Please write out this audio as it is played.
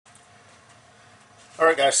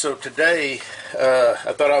Alright guys, so today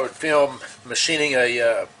I thought I would film machining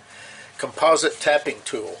a composite tapping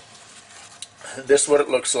tool. This is what it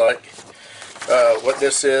looks like. What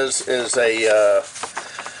this is a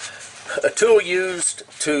tool used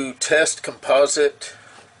to test composite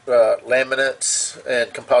laminates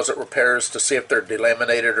and composite repairs to see if they're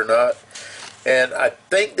delaminated or not. And I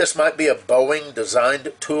think this might be a Boeing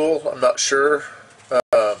designed tool, I'm not sure.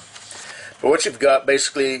 But what you've got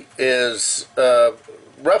basically is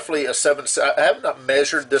roughly a 7. I have not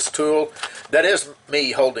measured this tool. That is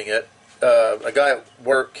me holding it. A guy at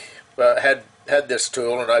work had this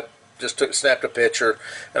tool, and I just snapped a picture.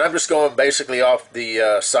 And I'm just going basically off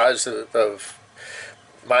the size of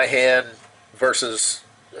my hand versus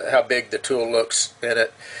how big the tool looks in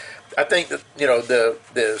it. I think that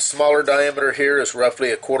the smaller diameter here is roughly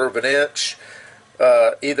 1/4 of an inch.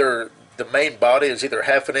 Either the main body is either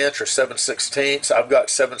 1/2 inch or 7/16. I've got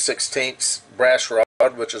 7/16 brass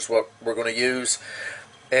rod, which is what we're going to use.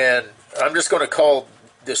 And I'm just going to call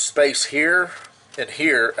this space here and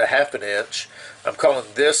here 1/2 inch. I'm calling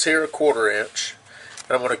this here 1/4 inch.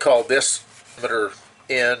 And I'm going to call this diameter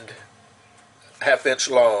end 1/2 inch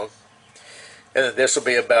long. And then this will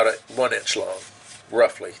be about 1 inch long,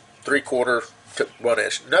 roughly. 3/4 to 1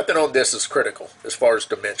 inch. Nothing on this is critical as far as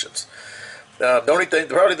dimensions. The only thing,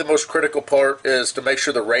 probably the most critical part, is to make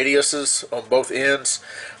sure the radiuses on both ends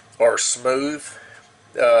are smooth.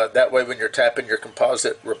 That way when you're tapping your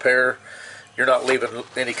composite repair, you're not leaving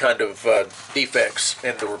any kind of defects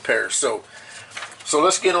in the repair. So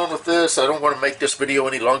let's get on with this. I don't want to make this video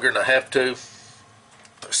any longer than I have to.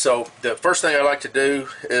 So the first thing I like to do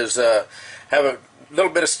is have a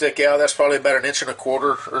little bit of stick out. That's probably about 1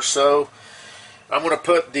 1/4 inches or so. I'm going to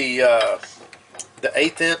put the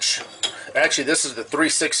 1/8 inch. Actually, this is the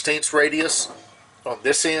 3/16 radius on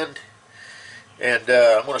this end, and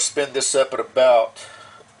I'm going to spin this up at about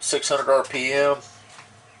 600 RPM,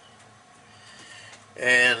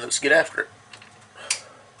 and let's get after it.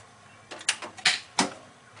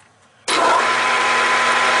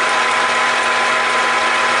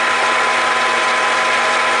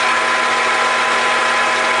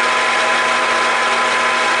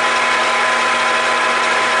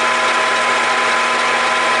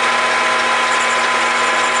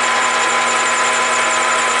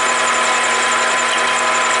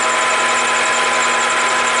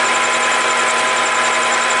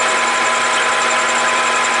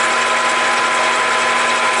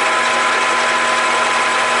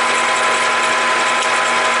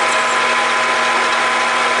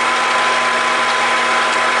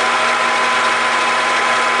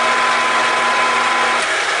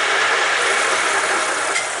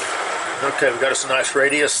 Okay, we've got us a nice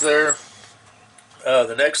radius there.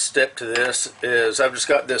 The next step to this is I've just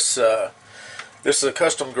got this. This is a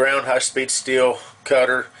custom ground high-speed steel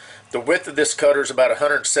cutter. The width of this cutter is about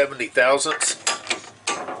 170 thousandths.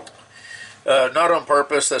 Not on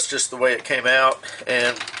purpose. That's just the way it came out.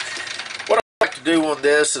 And what I like to do on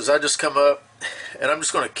this is I just come up and I'm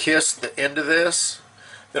just going to kiss the end of this.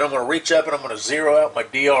 Then I'm going to reach up and I'm going to zero out my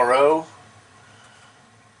DRO.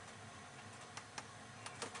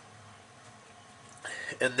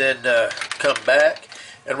 And then come back,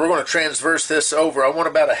 and we're going to transverse this over. I want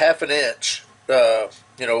about 1/2 inch,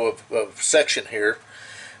 of section here.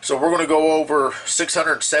 So we're going to go over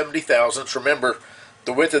 670 thousandths. Remember,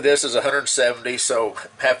 the width of this is 170, so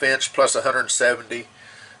 1/2 inch plus 170.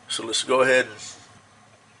 So let's go ahead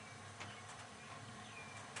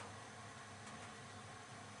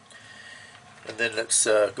and then let's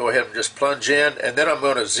go ahead and just plunge in, and then I'm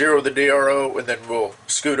going to zero the DRO, and then we'll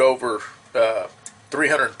scoot over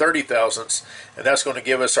 330 thousandths, and that's going to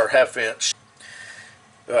give us our 1/2 inch,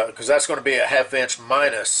 because that's going to be 1/2 inch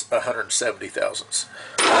minus 170 thousandths.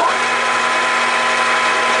 Now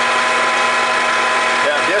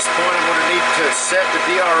at this point I'm going to need to set the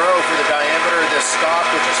DRO for the diameter of this stop,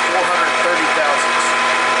 which is 430 thousandths.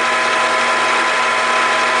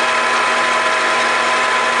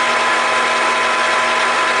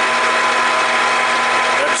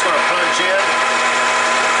 I'm just going to plunge in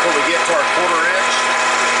until we get to our 1/4 inch.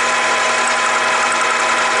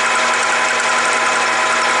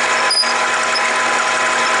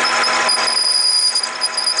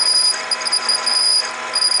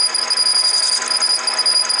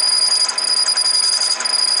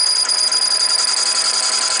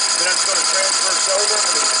 Then I'm just going to transverse over. I'm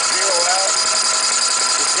going to zero out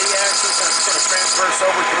the Z-axis. I'm just going to transverse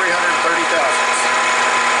over 330 thousandths.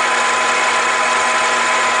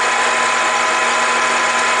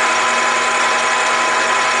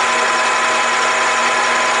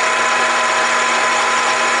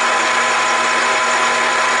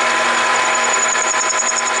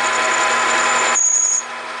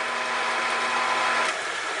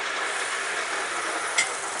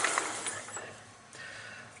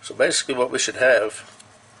 basically what we should have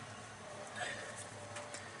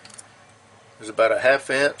is about a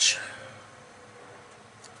 1/2 inch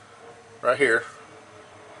right here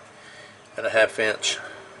and a 1/2 inch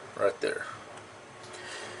right there.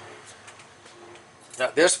 Now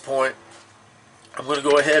at this point, I'm going to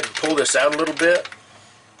go ahead and pull this out a little bit.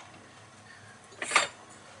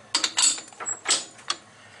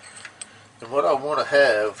 And what I want to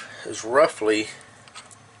have is roughly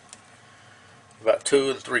about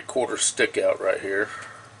 2 3/4 stick out right here.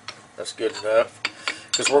 That's good enough,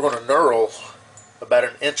 because we're going to knurl about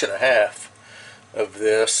 1.5 inches of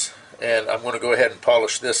this, and I'm going to go ahead and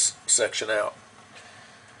polish this section out.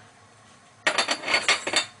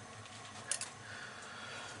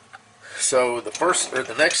 So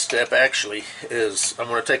the next step actually is I'm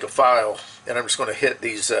going to take a file and I'm just going to hit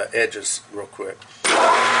these edges real quick.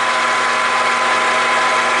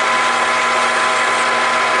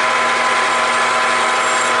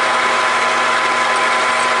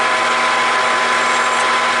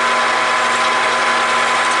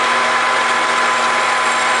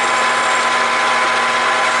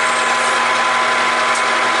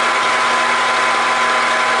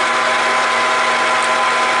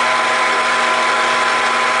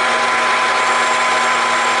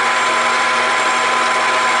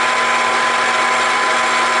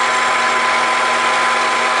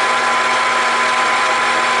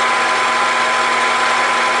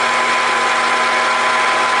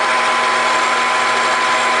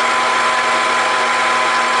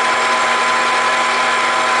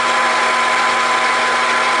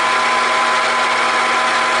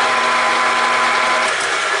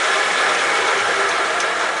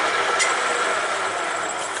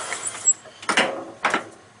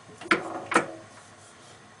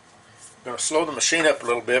 I'm going to slow the machine up a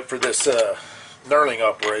little bit for this knurling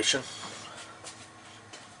operation.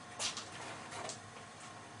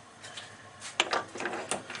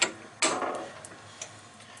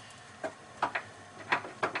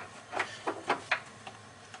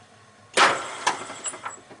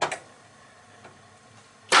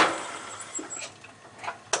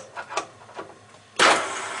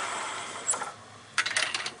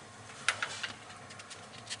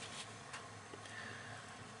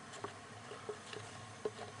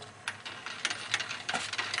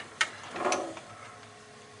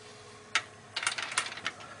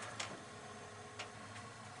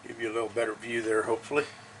 Give you a little better view there, hopefully.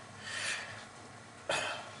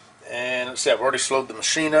 And let's see, I've already slowed the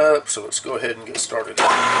machine up, so let's go ahead and get started.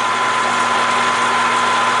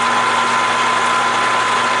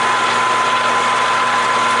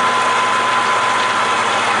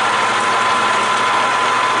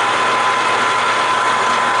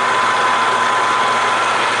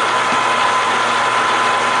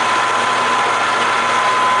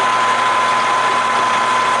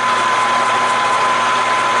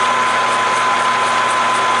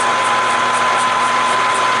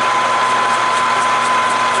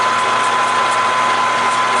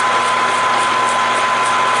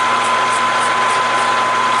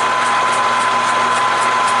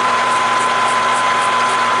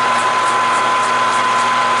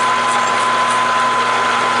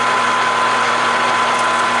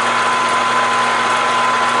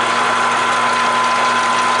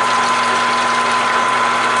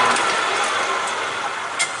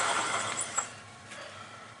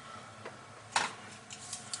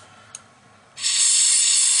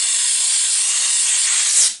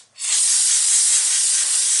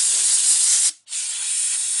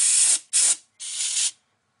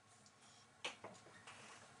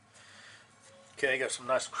 Okay, got some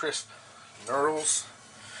nice crisp knurls.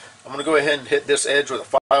 I'm going to go ahead and hit this edge with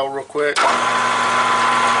a file real quick.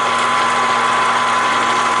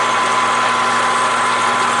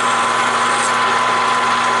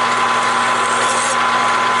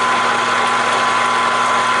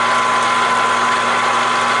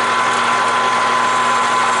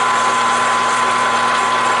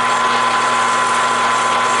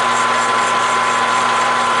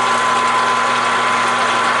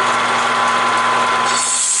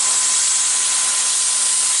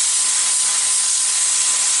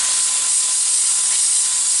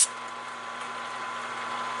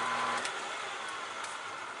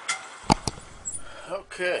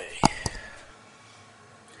 Okay,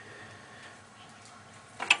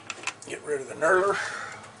 get rid of the knurler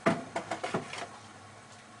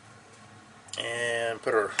and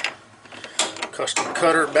put our custom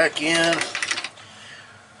cutter back in.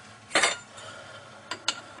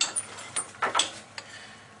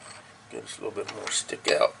 Give us a little bit more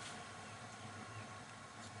stick out.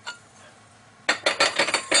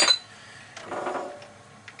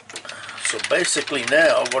 So basically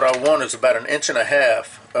now what I want is about 1.5 inches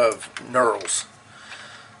of knurls.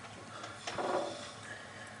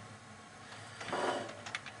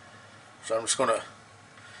 So I'm just going to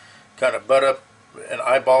kind of butt up and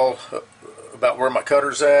eyeball about where my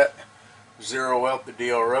cutter's at, zero out the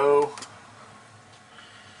DRO.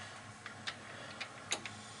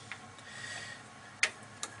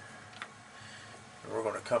 And we're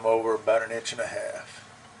going to come over about 1.5 inches.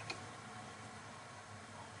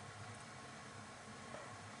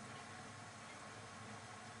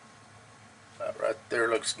 Right there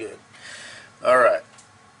looks good. Alright.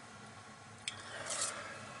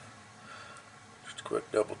 Just a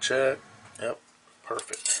quick double check. Yep,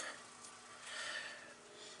 perfect.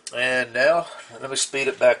 And now, let me speed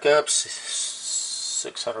it back up.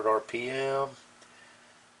 600 RPM.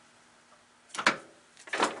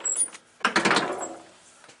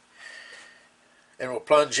 And we'll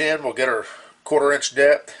plunge in, we'll get our 1/4 inch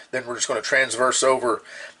depth. Then we're just going to transverse over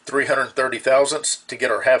 330 thousandths to get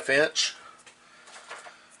our 1/2 inch.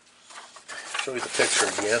 Show you the picture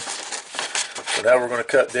again. So now we're going to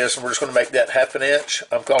cut this, and we're just going to make that 1/2 inch.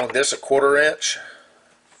 I'm calling this a 1/4 inch,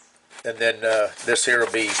 and then this here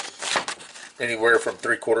will be anywhere from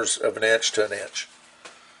 3/4 of an inch to 1 inch.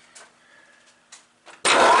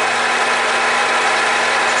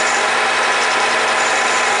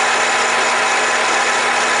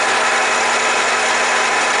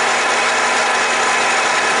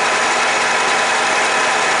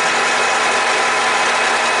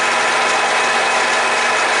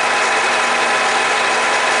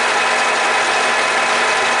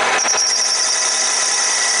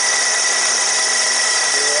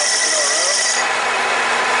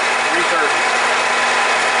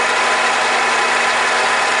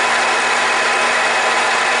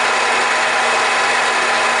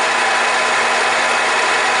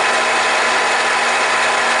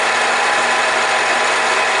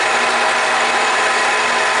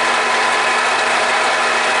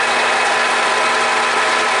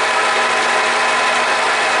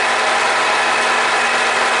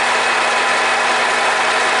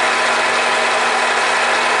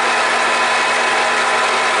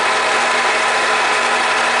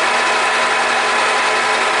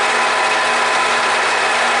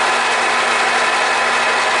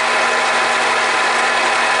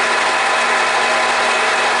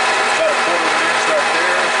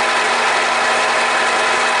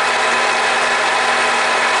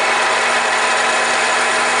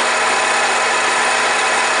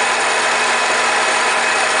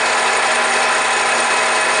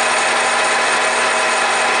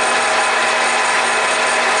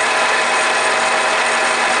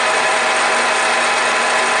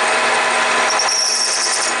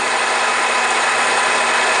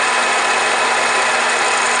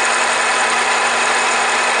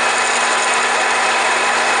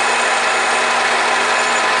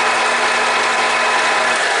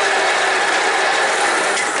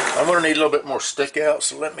 I'm going to need a little bit more stick out,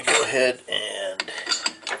 so let me go ahead and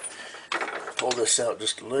pull this out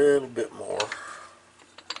just a little bit more.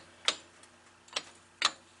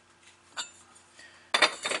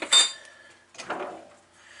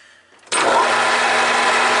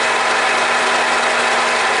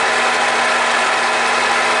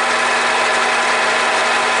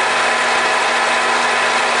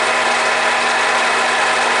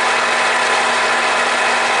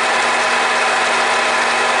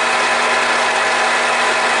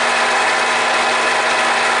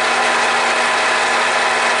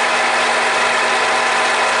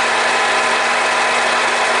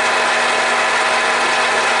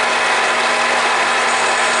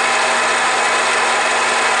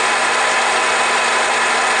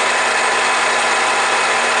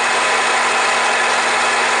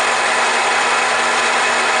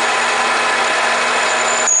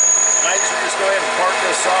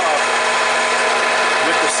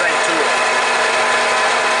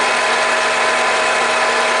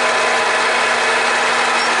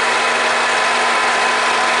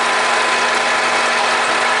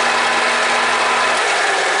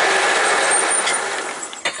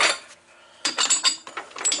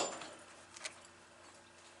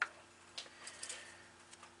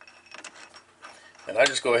 And I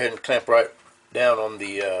just go ahead and clamp right down on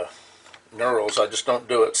the knurls. I just don't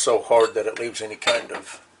do it so hard that it leaves any kind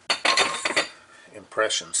of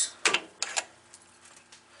impressions.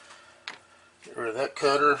 Get rid of that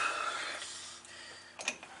cutter.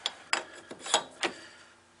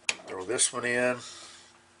 Throw this one in.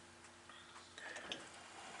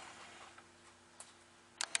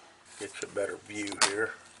 Get you a better view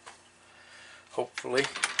here, hopefully.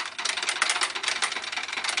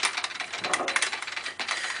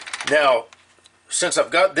 Now, since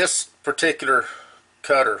I've got this particular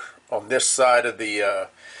cutter on this side of the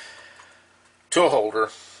tool holder,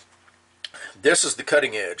 this is the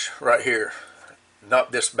cutting edge right here,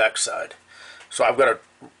 not this back side. So I've got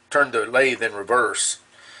to turn the lathe in reverse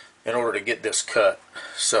in order to get this cut.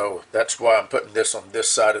 So that's why I'm putting this on this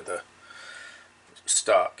side of the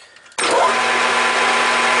stock.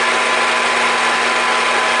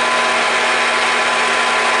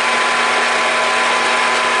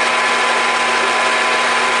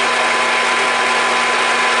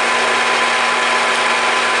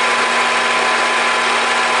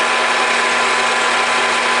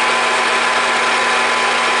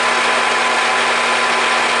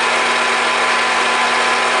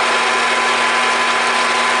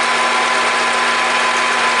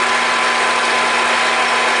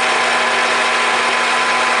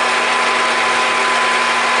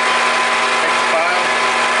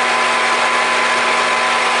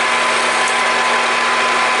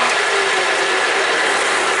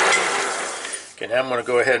 Okay, now I'm going to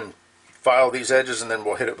go ahead and file these edges, and then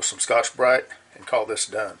we'll hit it with some Scotch-Brite and call this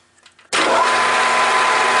done.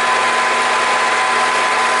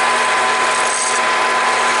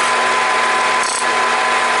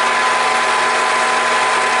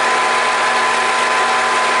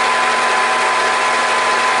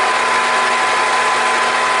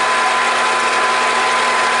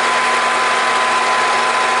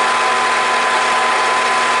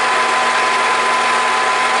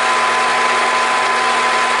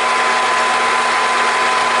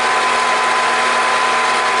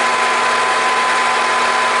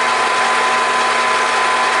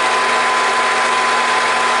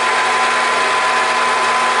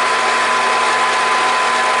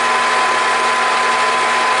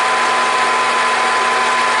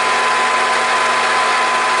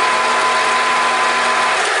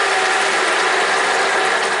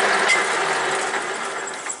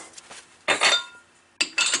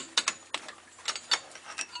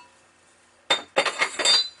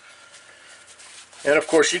 And of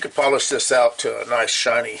course you could polish this out to a nice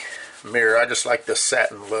shiny mirror. I just like this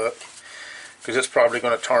satin look because it's probably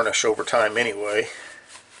going to tarnish over time anyway.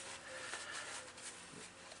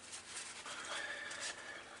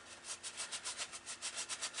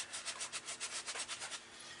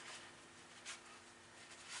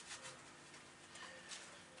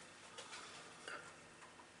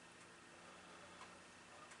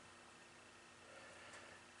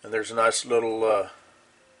 And there's a nice little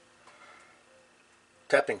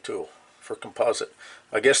tapping tool for composite.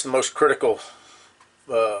 I guess the most critical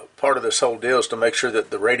part of this whole deal is to make sure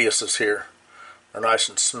that the radiuses here are nice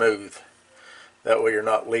and smooth. That way you're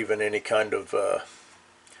not leaving any kind of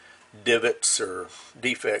divots or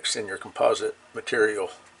defects in your composite material.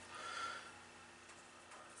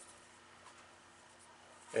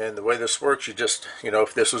 And the way this works, you just,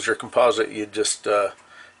 if this was your composite, you just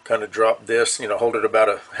kind of drop this, hold it about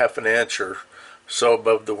a half an inch or so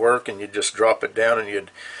above the work, and you just drop it down, and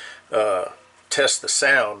you'd test the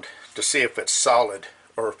sound to see if it's solid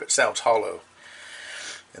or if it sounds hollow.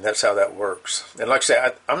 And that's how that works. And like I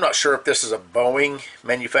say, I'm not sure if this is a Boeing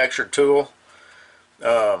manufactured tool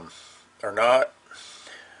or not,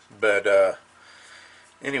 but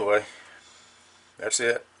anyway, that's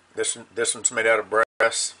it. This one's made out of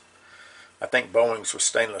brass. I think Boeing's was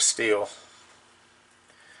stainless steel.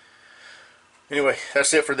 Anyway,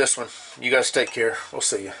 that's it for this one. You guys take care. We'll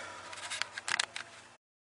see you.